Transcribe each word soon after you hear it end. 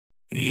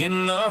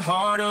In the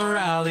heart of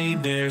Raleigh,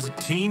 there's a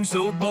team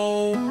so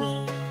bold.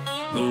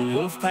 The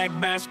Wolfpack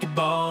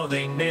basketball,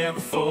 they never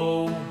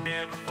fold.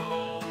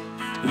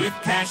 With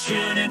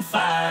passion and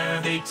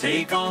fire, they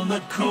take on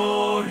the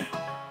court.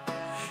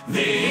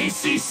 The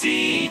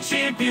ACC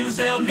champions,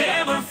 they'll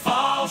never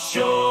fall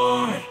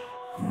short.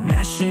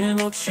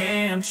 National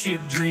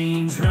championship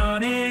dreams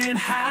running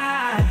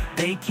high.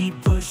 They keep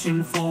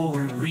pushing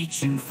forward,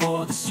 reaching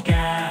for the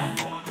sky.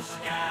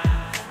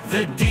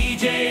 The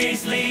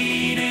DJ's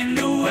leading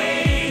the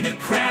way, the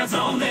crowd's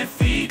on their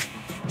feet.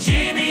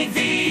 Jimmy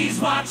V's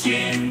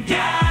watching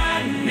guys.